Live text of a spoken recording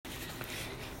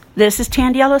This is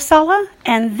Tandiela Sala,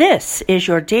 and this is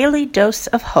your daily dose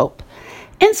of hope,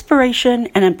 inspiration,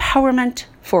 and empowerment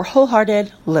for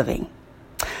wholehearted living.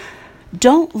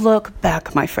 Don't look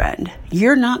back, my friend.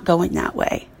 You're not going that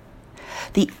way.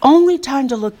 The only time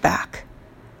to look back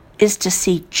is to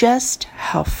see just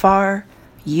how far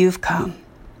you've come.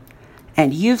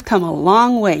 And you've come a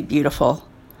long way, beautiful.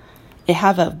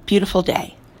 Have a beautiful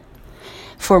day.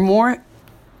 For more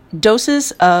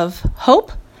doses of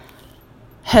hope,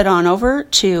 head on over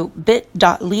to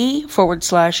bit.ly/DDO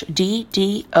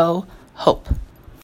hope.